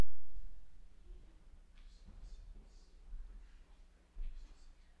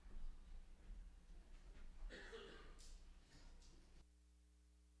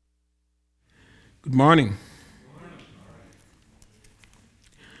Good morning.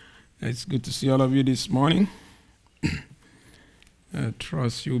 It's good to see all of you this morning. I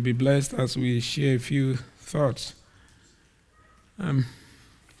trust you'll be blessed as we share a few thoughts.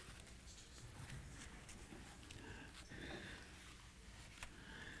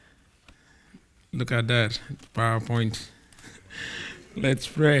 Look at that PowerPoint. Let's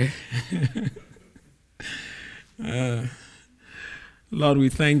pray. Lord, we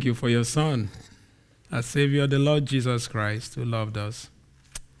thank you for your Son, our Savior, the Lord Jesus Christ, who loved us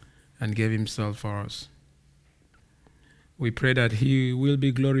and gave himself for us. We pray that he will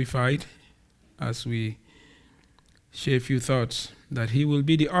be glorified as we share a few thoughts, that he will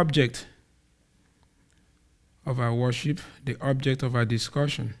be the object of our worship, the object of our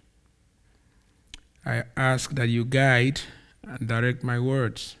discussion. I ask that you guide and direct my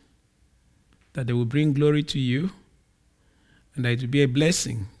words, that they will bring glory to you, and that it will be a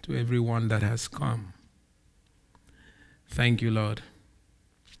blessing to everyone that has come. Thank you, Lord.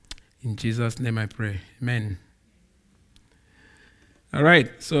 In Jesus' name I pray. Amen. All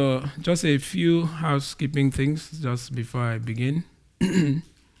right, so just a few housekeeping things just before I begin.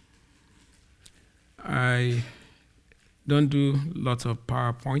 I don't do lots of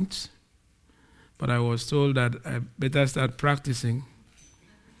PowerPoints, but I was told that I better start practicing,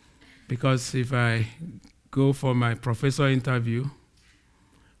 because if I go for my professor interview,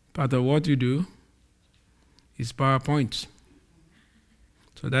 part of what you do is PowerPoint.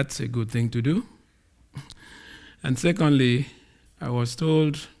 So that's a good thing to do. And secondly, I was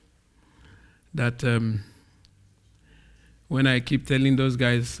told that when I keep telling those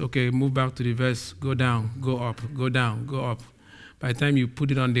guys, okay, move back to the verse, go down, go up, go down, go up, by the time you put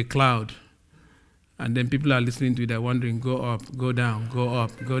it on the cloud, and then people are listening to it, they're wondering, go up, go down, go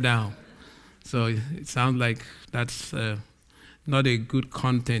up, go down. So it sounds like that's not a good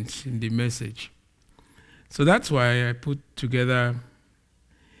content in the message. So that's why I put together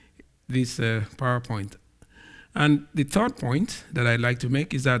this PowerPoint. And the third point that I'd like to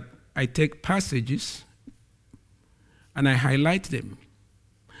make is that I take passages and I highlight them.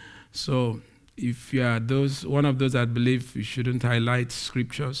 So if you are one of those that believe you shouldn't highlight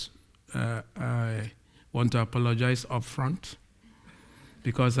scriptures, I want to apologize up front,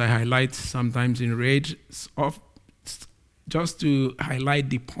 because I highlight sometimes in red just to highlight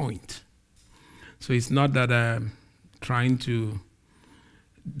the point. So it's not that I'm trying to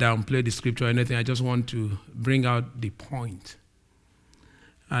downplay the scripture or anything. I just want to bring out the point.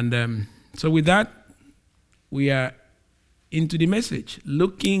 And so with that, we are into the message,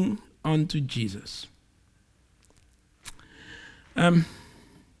 looking unto Jesus. I'd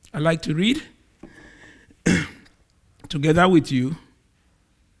like to read together with you.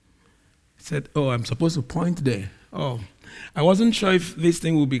 Said, oh, I'm supposed to point there. Oh, I wasn't sure if this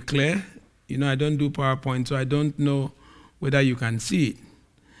thing will be clear. You know, I don't do PowerPoint, so I don't know whether you can see it.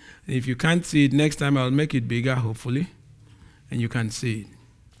 And if you can't see it, next time I'll make it bigger, hopefully, and you can see it.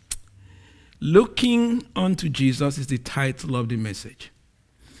 Looking unto Jesus is the title of the message.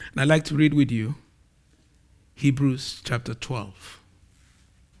 And I'd like to read with you Hebrews chapter 12.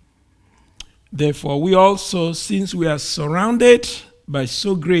 Therefore, we also, since we are surrounded by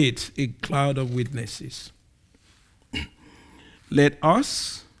so great a cloud of witnesses, let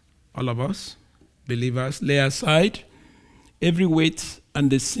us, all of us, believers, lay aside every weight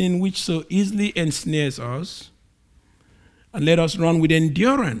and the sin which so easily ensnares us, and let us run with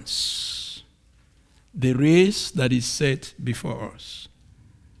endurance the race that is set before us,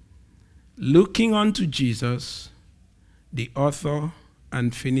 looking unto Jesus, the author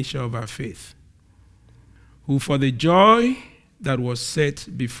and finisher of our faith, who for the joy that was set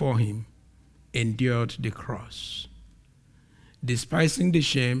before him endured the cross, despising the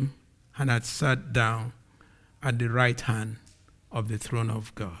shame, and had sat down at the right hand of the throne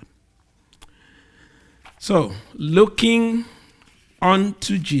of God. So, looking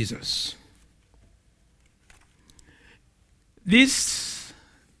unto Jesus. This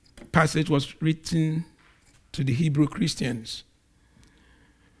passage was written to the Hebrew Christians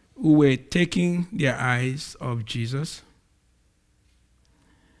who were taking their eyes off Jesus.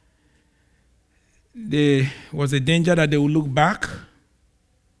 There was a danger that they would look back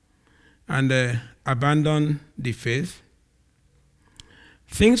and abandon the faith.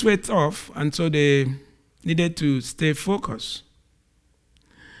 Things were tough, and so they needed to stay focused.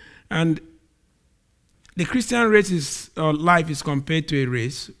 And the Christian life is compared to a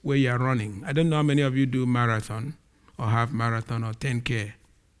race where you are running. I don't know how many of you do marathon or half marathon or 10K.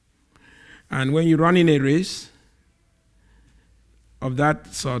 And when you run in a race of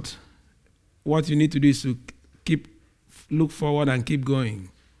that sort, what you need to do is to look forward and keep going.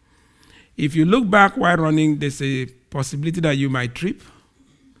 if you look back while running, there's a possibility that you might trip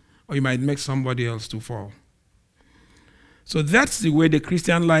or you might make somebody else to fall. So that's the way the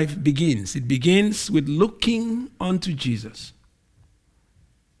Christian life begins. It begins with looking unto Jesus.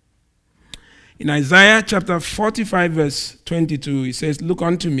 In Isaiah chapter 45, verse 22, it says, "Look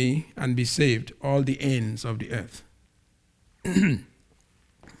unto me and be saved, all the ends of the earth."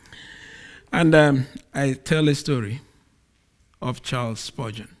 And I tell a story of Charles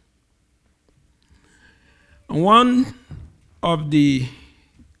Spurgeon. On one of the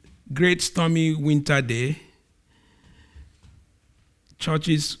great stormy winter day,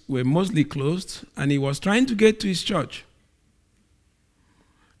 churches were mostly closed, and he was trying to get to his church,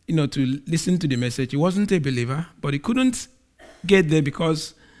 to listen to the message. He wasn't a believer, but he couldn't get there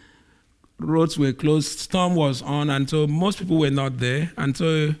because roads were closed, storm was on, and so most people were not there. And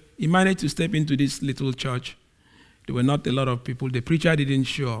so he managed to step into this little church. There were not a lot of people. The preacher didn't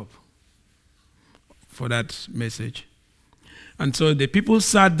show up for that message. And so the people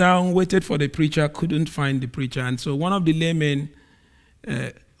sat down, waited for the preacher, couldn't find the preacher. And so one of the laymen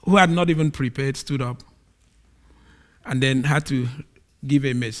who had not even prepared stood up and then had to give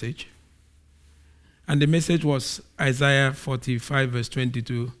a message. And the message was Isaiah 45, verse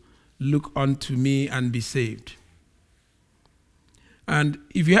 22, "Look unto me and be saved." And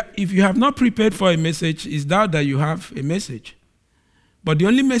if you have not prepared for a message, it's doubt that you have a message. But the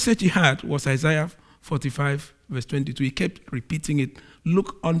only message he had was Isaiah 45, verse 22. He kept repeating it,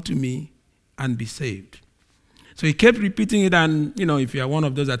 "Look unto me and be saved." So he kept repeating it, and if you are one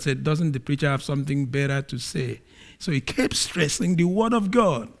of those that said, "Doesn't the preacher have something better to say?" So he kept stressing the word of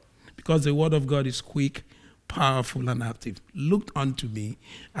God, because the word of God is quick, powerful, and active. "Look unto me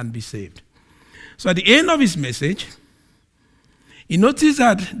and be saved." So at the end of his message, he noticed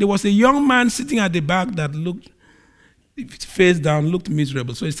that there was a young man sitting at the back that looked face down, looked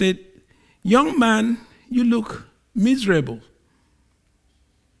miserable. So he said, "Young man, you look miserable."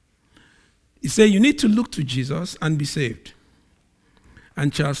 He said, "You need to look to Jesus and be saved."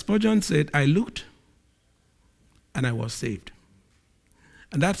 And Charles Spurgeon said, "I looked and I was saved."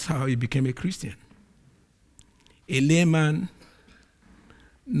 And that's how he became a Christian. A layman,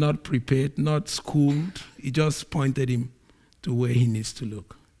 not prepared, not schooled. He just pointed him to where he needs to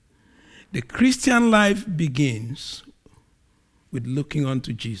look. The Christian life begins with looking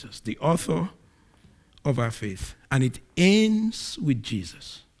unto Jesus, the author of our faith, and it ends with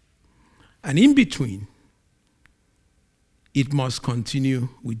Jesus. And in between, it must continue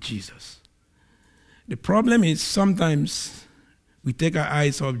with Jesus. The problem is sometimes we take our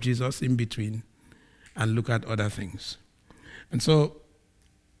eyes off Jesus in between and look at other things. And so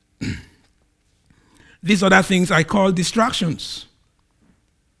these other things I call distractions.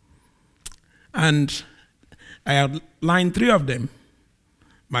 And I outlined 3 of them.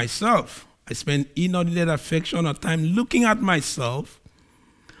 Myself, I spend inordinate affection or time looking at myself,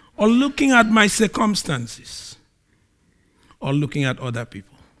 or looking at my circumstances, or looking at other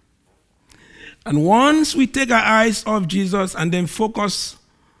people. And once we take our eyes off Jesus and then focus,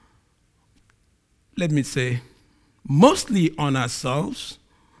 let me say, mostly on ourselves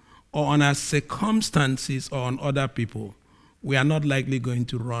or on our circumstances or on other people, we are not likely going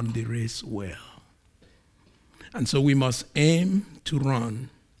to run the race well. And so we must aim to run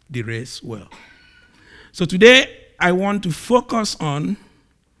the race well. So today, I want to focus on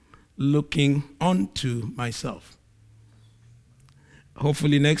looking unto myself.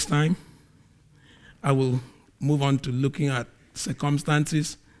 Hopefully next time, I will move on to looking at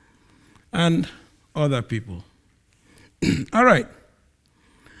circumstances and other people. All right.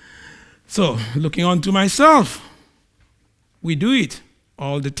 So, looking unto myself. We do it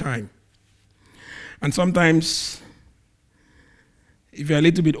all the time. And sometimes, if you're a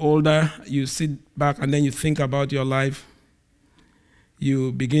little bit older, you sit back and then you think about your life.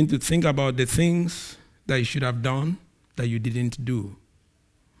 You begin to think about the things that you should have done that you didn't do.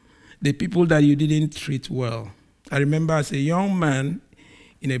 The people that you didn't treat well. I remember as a young man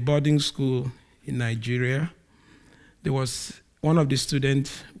in a boarding school in Nigeria, there was one of the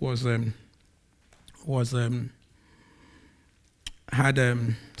students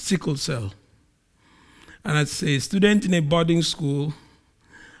had sickle cell. And as a student in a boarding school,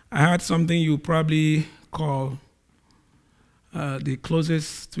 I had something you probably call, the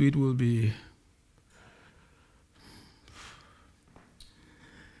closest to it will be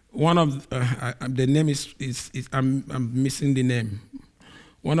one of the name is I'm missing the name.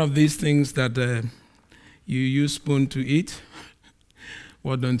 One of these things that you use spoon to eat.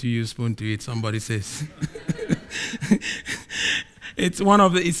 What don't you use spoon to eat? Somebody says. It's one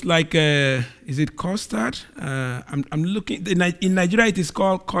of the. It's like is it custard? I'm looking in Nigeria. It is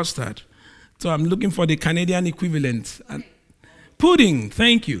called custard, So I'm looking for the Canadian equivalent. Pudding,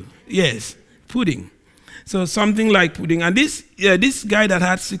 thank you. Yes, pudding. So something like pudding. And this guy that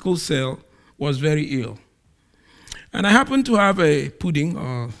had sickle cell was very ill. And I happened to have a pudding,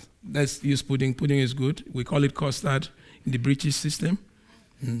 or let's use pudding. Pudding is good. We call it custard in the British system.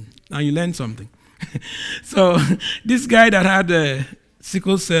 Now you learn something. So this guy that had a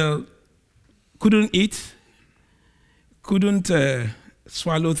sickle cell couldn't eat, couldn't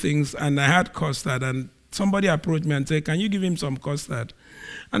swallow things, and I had custard, and somebody approached me and said, "Can you give him some custard?"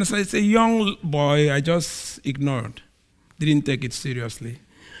 And so it's a young boy, I just ignored, didn't take it seriously,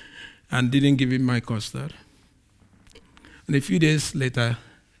 and didn't give him my custard. And a few days later,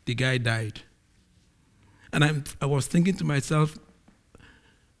 the guy died. And I was thinking to myself,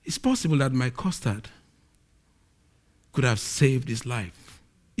 it's possible that my custard could have saved his life,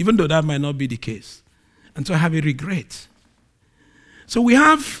 even though that might not be the case. And so I have a regret. So we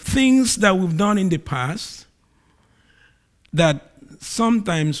have things that we've done in the past that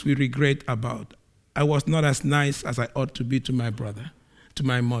sometimes we regret about. I was not as nice as I ought to be to my brother, to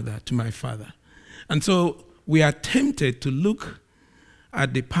my mother, to my father. And so we are tempted to look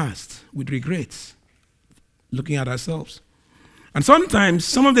at the past with regrets, looking at ourselves. And sometimes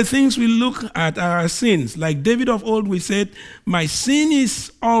some of the things we look at are our sins. Like David of old, we said, "My sin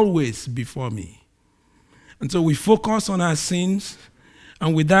is always before me." And so we focus on our sins,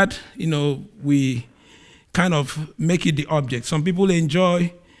 and with that, we kind of make it the object. Some people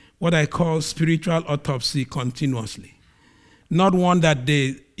enjoy what I call spiritual autopsy continuously. Not one that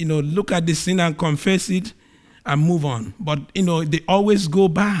they, look at the sin and confess it and move on. But, they always go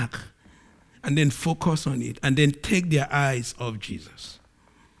back and then focus on it and then take their eyes off Jesus.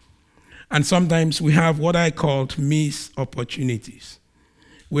 And sometimes we have what I called missed opportunities,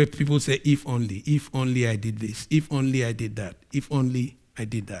 where people say, if only I did this, if only I did that, if only I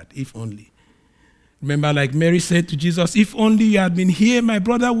did that, if only. Remember, like Mary said to Jesus, "If only you had been here, my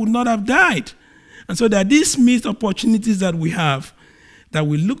brother would not have died." And so there are these missed opportunities that we have, that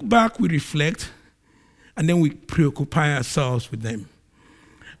we look back, we reflect, and then we preoccupy ourselves with them.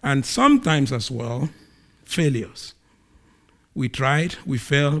 And sometimes as well, failures. We tried, we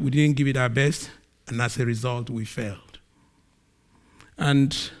failed, we didn't give it our best, and as a result, we failed.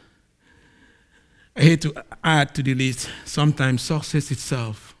 And I hate to add to the list, sometimes success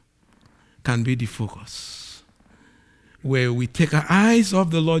itself can be the focus, where we take our eyes off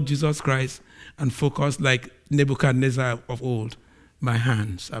the Lord Jesus Christ and focus like Nebuchadnezzar of old. My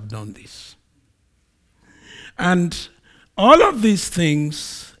hands have done this. And all of these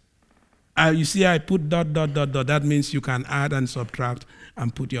things, you see I put ... That means you can add and subtract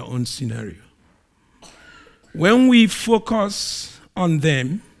and put your own scenario. When we focus on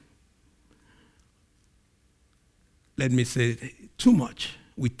them, let me say, too much,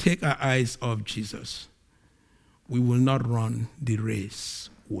 we take our eyes off Jesus, we will not run the race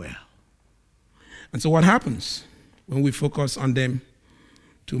well. And so what happens when we focus on them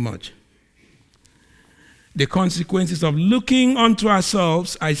too much? The consequences of looking unto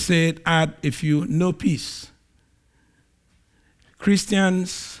ourselves, I said, add a few, no peace.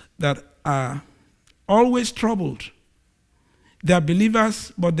 Christians that are always troubled. They are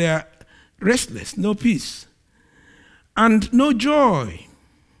believers, but they are restless, no peace. And no joy.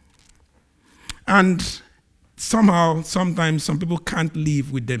 And somehow, sometimes, some people can't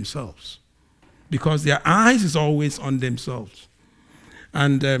live with themselves because their eyes is always on themselves.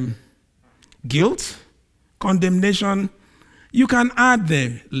 And guilt, condemnation, you can add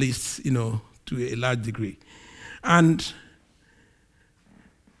the list, to a large degree. And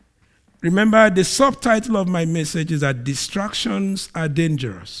remember, the subtitle of my message is that distractions are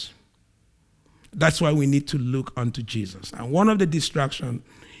dangerous. That's why we need to look unto Jesus. And one of the distractions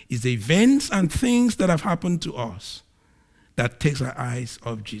is the events and things that have happened to us that takes our eyes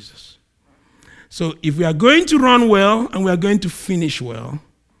off Jesus. So if we are going to run well and we are going to finish well,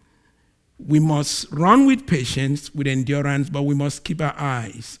 we must run with patience, with endurance, but we must keep our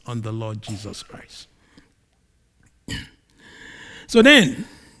eyes on the Lord Jesus Christ. So then,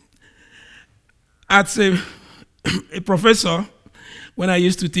 as a professor, when I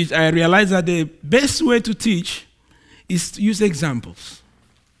used to teach, I realized that the best way to teach is to use examples.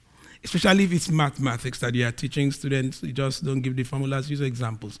 Especially if it's mathematics that you are teaching students, you just don't give the formulas, use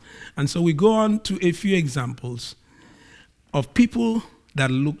examples. And so we go on to a few examples of people that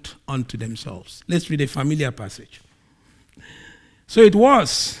looked unto themselves. Let's read a familiar passage. So it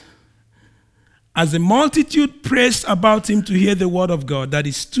was, as the multitude pressed about him to hear the word of God, that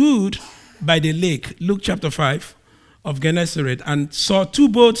he stood by the lake, Luke chapter 5 of Gennesaret, and saw two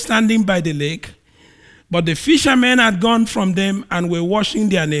boats standing by the lake. But the fishermen had gone from them and were washing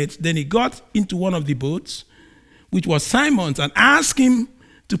their nets. Then he got into one of the boats, which was Simon's, and asked him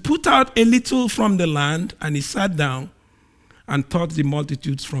to put out a little from the land. And he sat down and taught the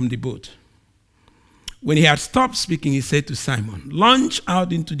multitudes from the boat. When he had stopped speaking, he said to Simon, "Launch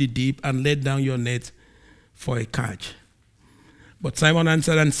out into the deep and let down your net for a catch." But Simon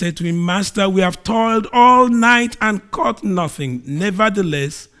answered and said to him, "Master, we have toiled all night and caught nothing.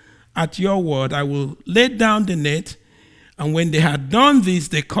 Nevertheless, at your word, I will lay down the net." And when they had done this,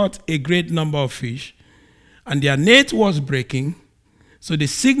 they caught a great number of fish, and their net was breaking. So they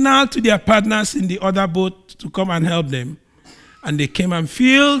signaled to their partners in the other boat to come and help them. And they came and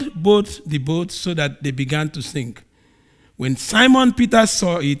filled both the boats so that they began to sink. When Simon Peter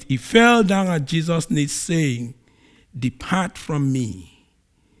saw it, he fell down at Jesus' knees, saying, "Depart from me,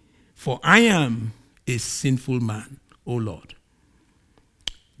 for I am a sinful man, O Lord."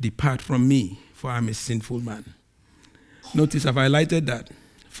 Depart from me, for I am a sinful man. Notice I've highlighted that.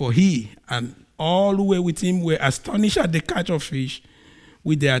 For he and all who were with him were astonished at the catch of fish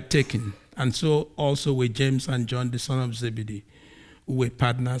which they had taken. And so also were James and John, the son of Zebedee, who were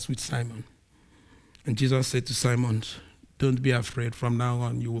partners with Simon. And Jesus said to Simon, "Don't be afraid. From now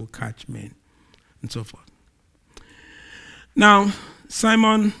on you will catch men," and so forth. Now,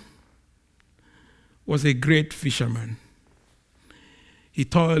 Simon was a great fisherman. He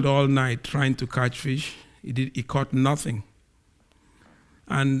toiled all night trying to catch fish. He caught nothing.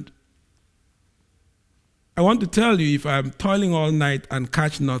 And I want to tell you, if I'm toiling all night and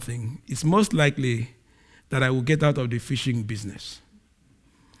catch nothing, it's most likely that I will get out of the fishing business.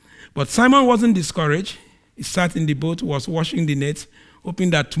 But Simon wasn't discouraged. He sat in the boat, was washing the nets, hoping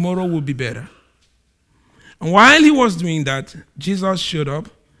that tomorrow will be better. And while he was doing that, Jesus showed up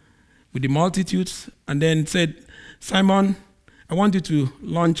with the multitudes and then said, "Simon, I want you to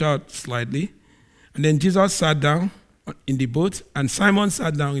launch out slightly." And then Jesus sat down in the boat, and Simon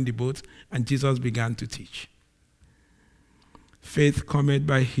sat down in the boat, and Jesus began to teach. Faith cometh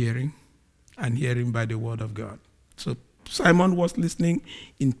by hearing, and hearing by the word of God. So Simon was listening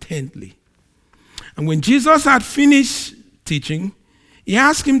intently. And when Jesus had finished teaching, he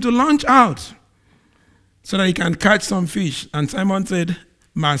asked him to launch out so that he can catch some fish. And Simon said,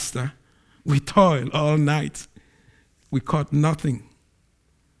 "Master, we toiled all night. We caught nothing."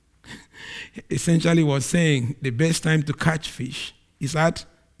 Essentially was saying the best time to catch fish is at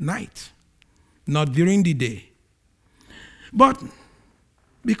night, not during the day. But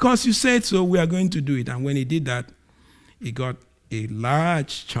because you said so, we are going to do it. And when he did that, he got a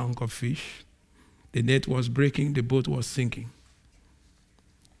large chunk of fish. The net was breaking, the boat was sinking.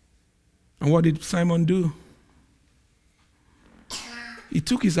 And what did Simon do? He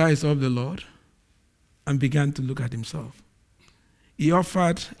took his eyes off the Lord and began to look at himself. He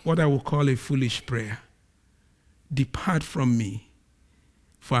offered what I would call a foolish prayer. "Depart from me,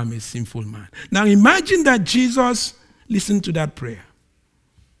 for I'm a sinful man." Now imagine that Jesus listened to that prayer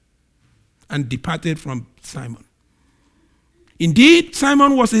and departed from Simon. Indeed,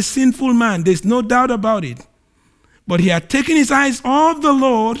 Simon was a sinful man. There's no doubt about it. But he had taken his eyes off the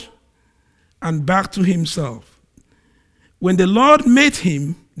Lord and back to himself. When the Lord met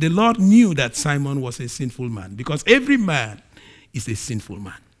him, the Lord knew that Simon was a sinful man, because every man is a sinful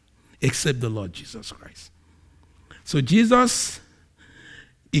man, except the Lord Jesus Christ. So Jesus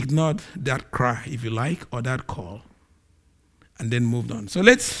ignored that cry, if you like, or that call, and then moved on. So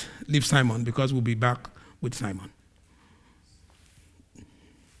let's leave Simon, because we'll be back with Simon.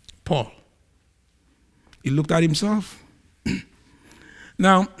 Paul. He looked at himself.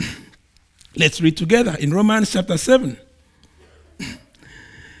 Now, let's read together in Romans chapter 7.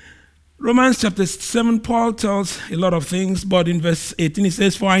 Romans chapter 7, Paul tells a lot of things, but in verse 18 he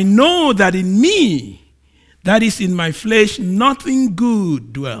says, "For I know that in me, that is in my flesh, nothing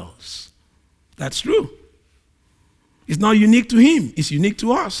good dwells." That's true. It's not unique to him, it's unique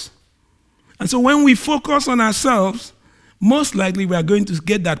to us. And so when we focus on ourselves, most likely we are going to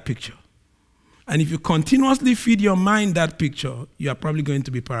get that picture. And if you continuously feed your mind that picture, you are probably going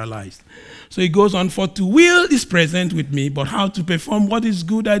to be paralyzed. So he goes on, "For to will is present with me, but how to perform what is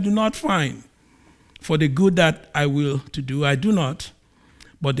good I do not find. For the good that I will to do, I do not.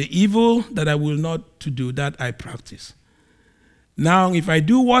 But the evil that I will not to do, that I practice. Now, if I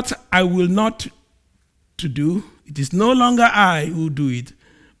do what I will not to do, it is no longer I who do it,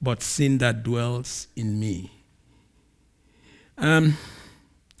 but sin that dwells in me."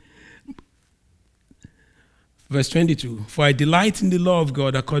 Verse 22, "For I delight in the law of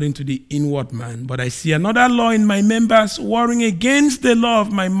God according to the inward man, but I see another law in my members, warring against the law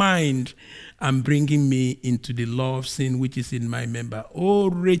of my mind, and bringing me into the law of sin which is in my member. O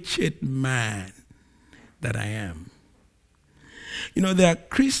wretched man, that I am. You know, there are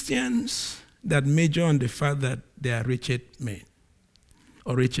Christians that major on the fact that they are wretched men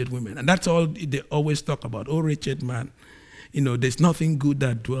or wretched women. And that's all they always talk about. Oh, wretched man, you know, there's nothing good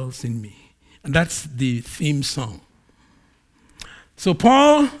that dwells in me. And that's the theme song. So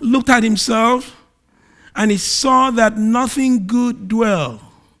Paul looked at himself and he saw that nothing good dwelled.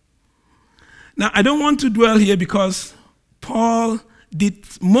 Now, I don't want to dwell here because Paul did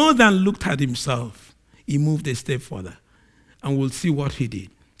more than looked at himself. He moved a step further, and we'll see what he did.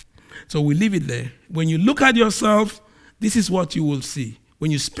 So we leave it there. When you look at yourself, this is what you will see.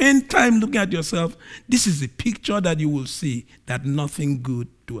 When you spend time looking at yourself, this is the picture that you will see, that nothing good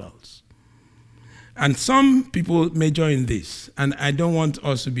dwells. And some people major in this, and I don't want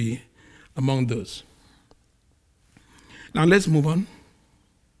us to be among those. Now let's move on.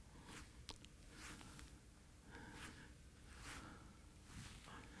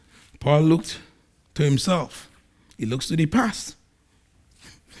 Paul looked to himself. He looks to the past.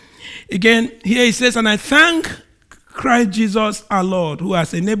 Again, here he says, and I thank Christ Jesus our Lord, who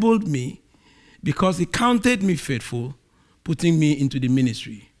has enabled me because he counted me faithful, putting me into the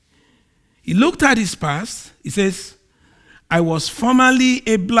ministry. He looked at his past. He says, I was formerly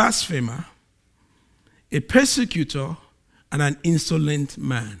a blasphemer, a persecutor, and an insolent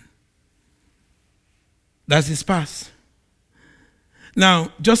man. That's his past.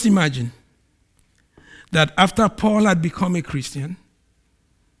 Now, just imagine that after Paul had become a Christian,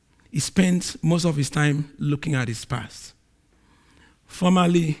 he spent most of his time looking at his past.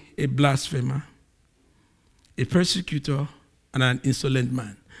 Formerly a blasphemer, a persecutor, and an insolent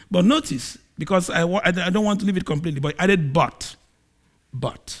man. But notice, because I don't want to leave it completely, but I added but.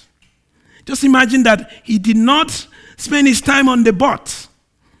 Just imagine that he did not spend his time on the but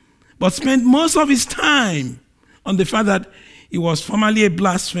spent most of his time on the fact that he was formerly a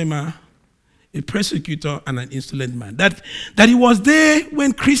blasphemer, a persecutor, and an insolent man. That he was there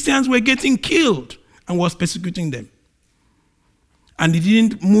when Christians were getting killed and was persecuting them. And he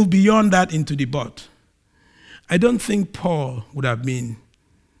didn't move beyond that into the but. I don't think Paul would have been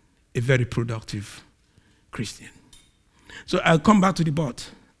a very productive Christian. So I'll come back to the but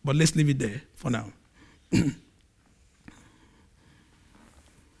let's leave it there for now.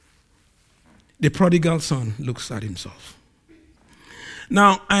 The prodigal son looks at himself.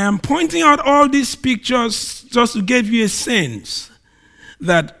 Now, I am pointing out all these pictures just to give you a sense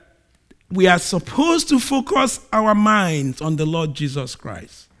that we are supposed to focus our minds on the Lord Jesus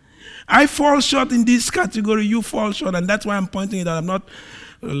Christ. I fall short in this category, you fall short, and that's why I'm pointing it out. I'm not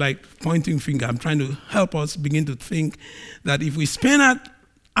like pointing finger. I'm trying to help us begin to think that if we spend our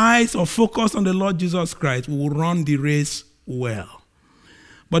eyes or focus on the Lord Jesus Christ, we will run the race well.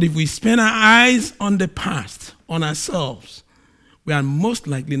 But if we spend our eyes on the past, on ourselves, we are most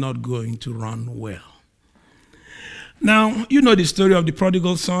likely not going to run well. Now, you know the story of the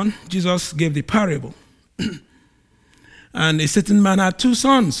prodigal son. Jesus gave the parable. And a certain man had two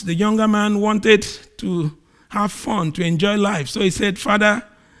sons. The younger man wanted to have fun, to enjoy life. So he said, Father,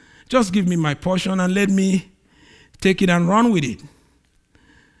 just give me my portion and let me take it and run with it.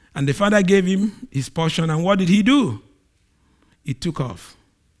 And the father gave him his portion, and what did he do? He took off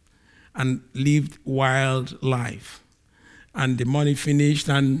and lived wild life. And the money finished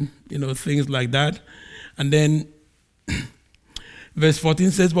and, things like that. And then verse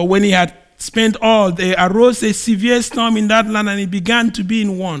 14 says, but when he had spent all, there arose a severe storm in that land, and he began to be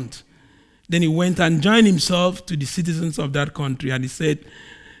in want. Then he went and joined himself to the citizens of that country, and he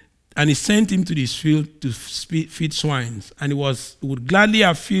sent him to this field to feed swines. And he would gladly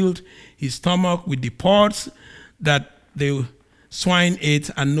have filled his stomach with the pods that the swine ate,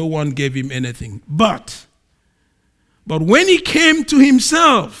 and no one gave him anything. But when he came to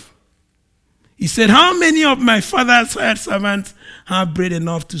himself, he said, how many of my father's hired servants have bread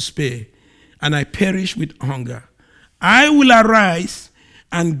enough to spare, and I perish with hunger? I will arise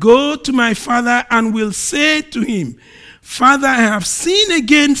and go to my father and will say to him, Father, I have sinned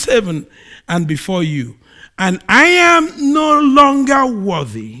against heaven and before you, and I am no longer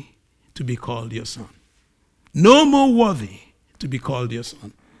worthy to be called your son. No more worthy to be called your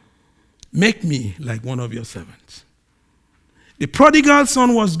son. Make me like one of your servants. The prodigal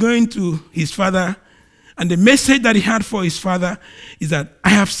son was going to his father, and the message that he had for his father is that I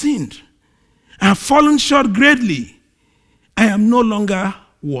have sinned. I have fallen short greatly. I am no longer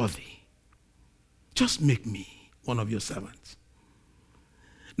worthy. Just make me one of your servants.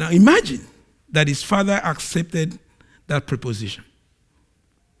 Now imagine that his father accepted that proposition.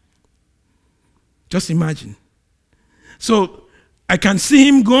 Just imagine. So I can see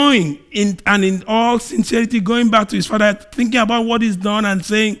him going in all sincerity, going back to his father, thinking about what he's done and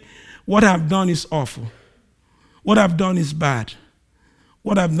saying, what I've done is awful. What I've done is bad.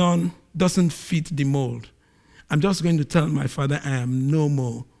 What I've done doesn't fit the mold. I'm just going to tell my Father I am no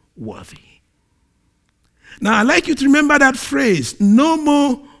more worthy. Now, I'd like you to remember that phrase, no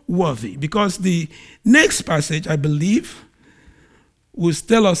more worthy, because the next passage, I believe, will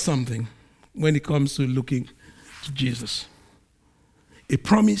tell us something when it comes to looking to Jesus. A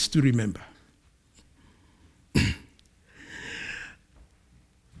promise to remember.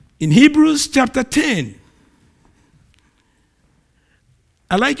 In Hebrews chapter 10,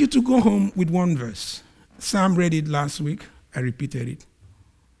 I'd like you to go home with one verse. Sam read it last week. I repeated it.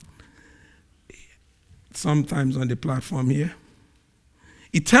 Sometimes on the platform here.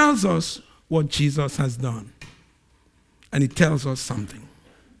 It tells us what Jesus has done. And it tells us something.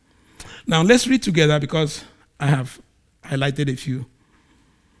 Now let's read together because I have highlighted a few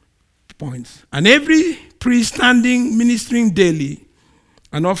points. And every priest standing, ministering daily,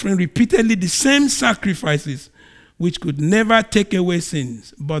 and offering repeatedly the same sacrifices which could never take away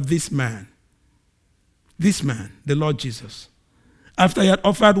sins, but this man, the Lord Jesus, after he had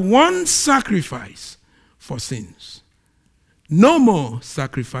offered one sacrifice for sins, no more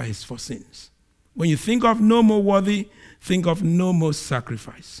sacrifice for sins. When you think of no more worthy, think of no more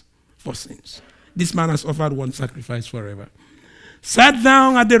sacrifice for sins. This man has offered one sacrifice forever. Sat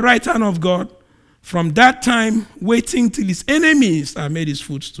down at the right hand of God, from that time waiting till his enemies are made his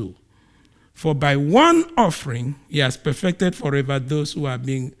footstool. For by one offering he has perfected forever those who are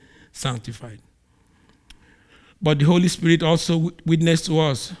being sanctified. But the Holy Spirit also witnessed to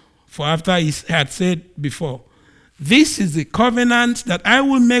us, for after he had said before, this is the covenant that I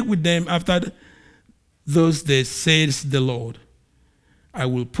will make with them after those days, says the Lord. I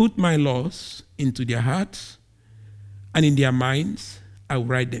will put my laws into their hearts, and in their minds I will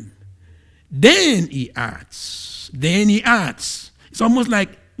write them. Then he adds, it's almost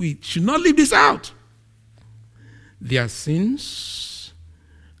like we should not leave this out. Their sins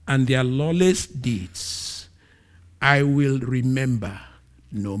and their lawless deeds I will remember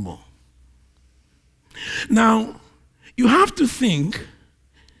no more. Now, you have to think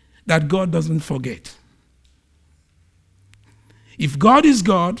that God doesn't forget. If God is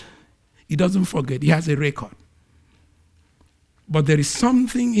God, he doesn't forget. He has a record. But there is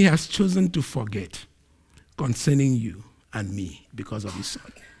something he has chosen to forget concerning you and me because of his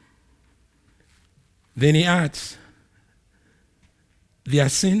Son. Then he adds, their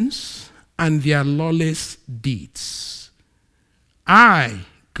sins and their lawless deeds, I,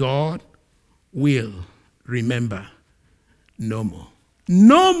 God, will remember no more.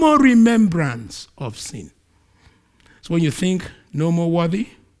 No more remembrance of sin. So when you think no more worthy,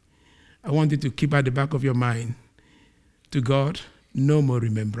 I want you to keep at the back of your mind, to God, no more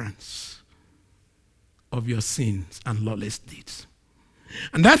remembrance of your sins and lawless deeds.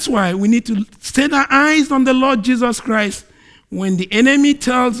 And that's why we need to set our eyes on the Lord Jesus Christ when the enemy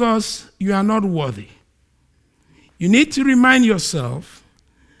tells us you are not worthy. You need to remind yourself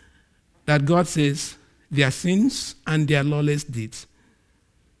that God says, their sins and their lawless deeds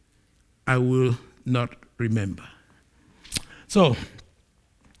I will not remember. So,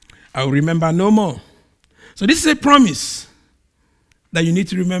 I will remember no more. So this is a promise that you need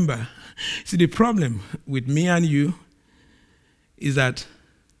to remember. See, the problem with me and you is that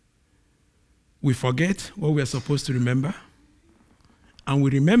we forget what we are supposed to remember, and we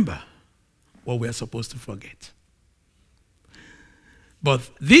remember what we are supposed to forget. But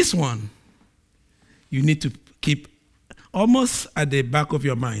this one, you need to keep almost at the back of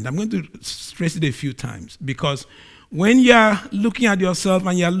your mind. I'm going to stress it a few times, because when you are looking at yourself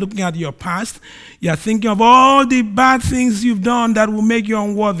and you are looking at your past, you are thinking of all the bad things you've done that will make you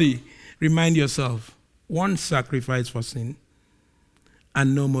unworthy. Remind yourself, one sacrifice for sin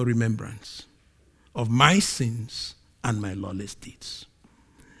and no more remembrance of my sins and my lawless deeds,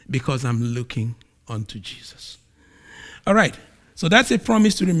 because I'm looking unto Jesus. All right, so that's a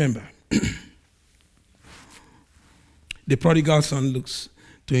promise to remember. The prodigal son looks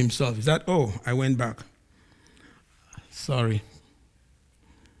to himself. Is that, oh, I went back. Sorry.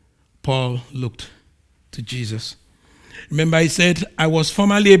 Paul looked to Jesus. Remember, he said, I was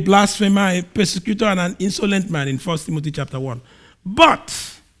formerly a blasphemer, a persecutor, and an insolent man in 1 Timothy chapter 1.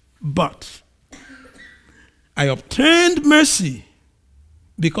 But, I obtained mercy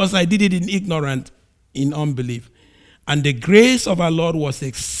because I did it in ignorance, in unbelief. And the grace of our Lord was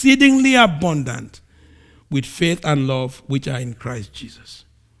exceedingly abundant with faith and love which are in Christ Jesus.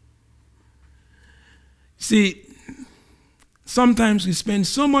 See, sometimes we spend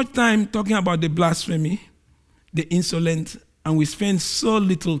so much time talking about the blasphemy, the insolent, and we spend so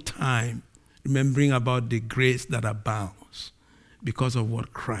little time remembering about the grace that abounds because of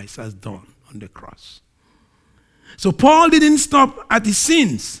what Christ has done on the cross. So Paul didn't stop at his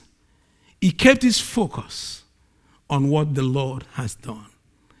sins. He kept his focus on what the Lord has done.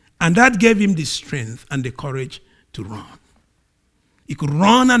 And that gave him the strength and the courage to run. He could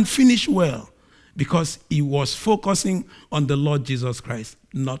run and finish well because he was focusing on the Lord Jesus Christ,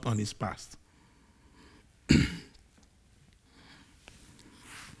 not on his past.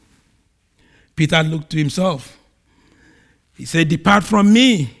 Peter looked to himself. He said, "Depart from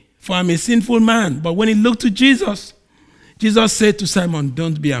me, for I'm a sinful man." But when he looked to Jesus, Jesus said to Simon,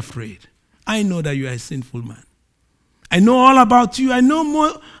 "Don't be afraid. I know that you are a sinful man. I know all about you. I know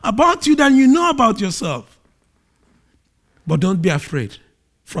more about you than you know about yourself. But don't be afraid.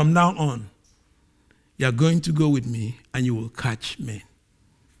 From now on, you are going to go with me and you will catch men."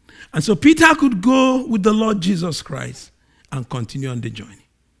 And so Peter could go with the Lord Jesus Christ and continue on the journey.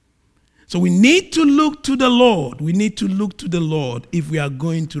 So we need to look to the Lord. We need to look to the Lord if we are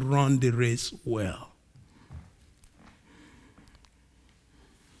going to run the race well.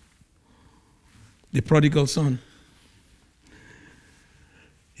 The prodigal son.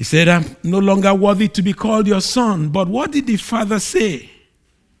 He said, "I'm no longer worthy to be called your son." But what did the father say?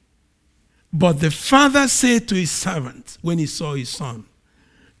 But the father said to his servant when he saw his son,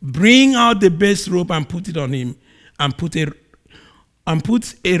 "Bring out the best robe and put it on him, and put a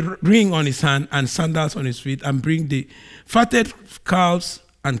ring on his hand and sandals on his feet, and bring the fatted calves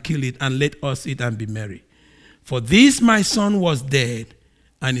and kill it, and let us eat and be merry. For this my son was dead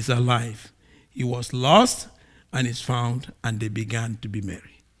and is alive. He was lost and is found," and they began to be merry.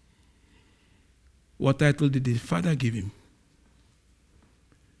 What title did the father give him?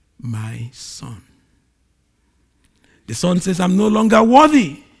 My son. The son says, "I'm no longer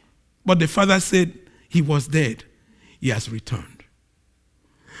worthy." But the father said he was dead. He has returned.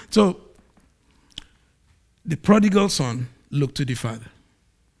 So the prodigal son looked to the father.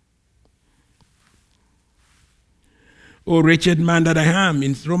 "O wretched man that I am."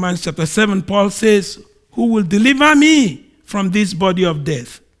 In Romans chapter 7, Paul says, "Who will deliver me from this body of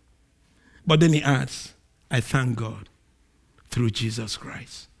death?" But then he adds, "I thank God through Jesus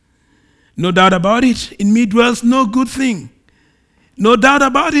Christ." No doubt about it, in me dwells no good thing. No doubt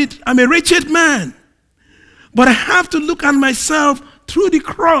about it, I'm a wretched man. But I have to look at myself through the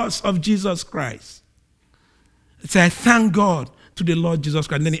cross of Jesus Christ. I say, I thank God to the Lord Jesus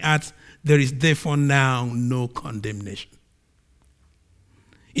Christ. And then he adds, "There is therefore now no condemnation."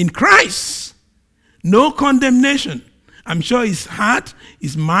 In Christ, no condemnation. I'm sure his heart,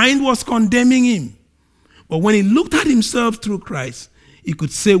 his mind was condemning him. But when he looked at himself through Christ, he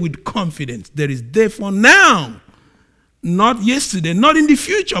could say with confidence, "There is therefore now," not yesterday, not in the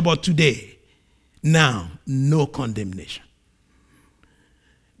future, but today, now, no condemnation.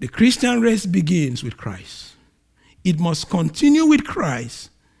 The Christian race begins with Christ. It must continue with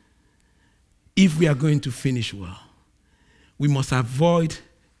Christ if we are going to finish well. We must avoid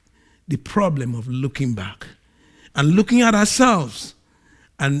the problem of looking back and looking at ourselves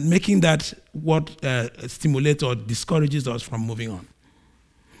and making that what stimulates or discourages us from moving on.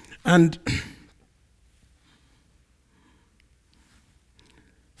 And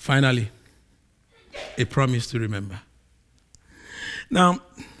finally, a promise to remember. Now,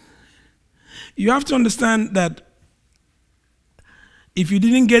 you have to understand that if you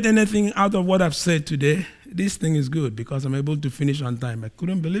didn't get anything out of what I've said today, this thing is good because I'm able to finish on time. I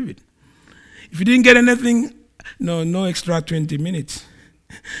couldn't believe it. If you didn't get anything, no extra 20 minutes.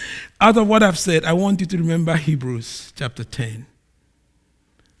 Out of what I've said, I want you to remember Hebrews chapter 10,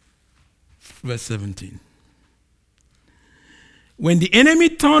 verse 17. When the enemy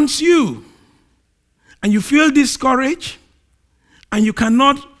taunts you and you feel discouraged and you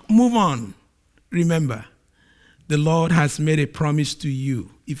cannot move on, remember, the Lord has made a promise to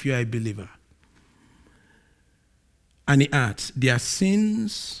you if you are a believer. And he adds, "Their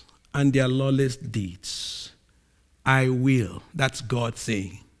sins and their lawless deeds, I will," that's God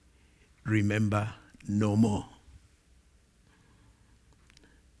saying, "remember no more."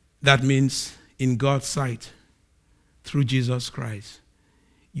 That means in God's sight, through Jesus Christ,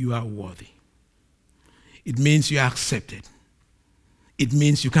 you are worthy. It means you are accepted. It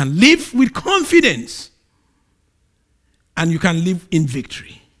means you can live with confidence and you can live in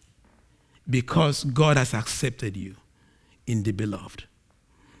victory because God has accepted you in the beloved.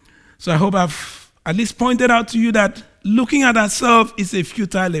 So I hope I've at least pointed out to you that looking at ourselves is a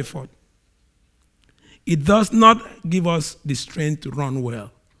futile effort. It does not give us the strength to run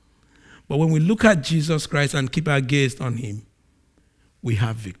well. But when we look at Jesus Christ and keep our gaze on him, we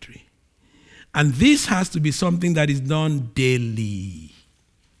have victory. And this has to be something that is done daily,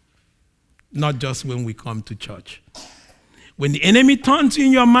 not just when we come to church. When the enemy taunts you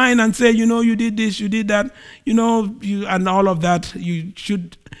in your mind and say, you did this, you did that, and all of that, you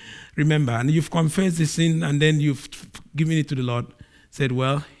should remember. And you've confessed the sin and then you've given it to the Lord. Said,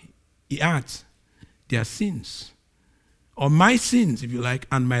 well, he adds, their sins, or my sins, if you like,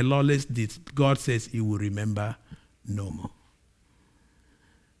 and my lawless deeds, God says he will remember no more.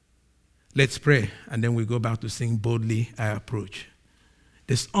 Let's pray, and then we go back to sing Boldly I Approach.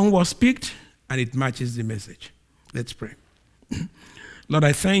 The song was picked, and it matches the message. Let's pray. Lord,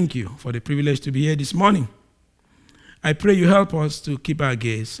 I thank you for the privilege to be here this morning. I pray you help us to keep our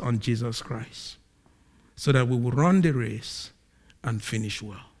gaze on Jesus Christ so that we will run the race and finish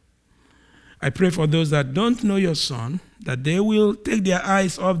well. I pray for those that don't know your Son, that they will take their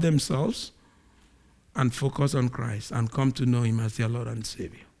eyes off themselves and focus on Christ and come to know him as their Lord and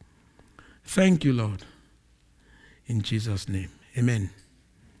Savior. Thank you, Lord. In Jesus' name, amen.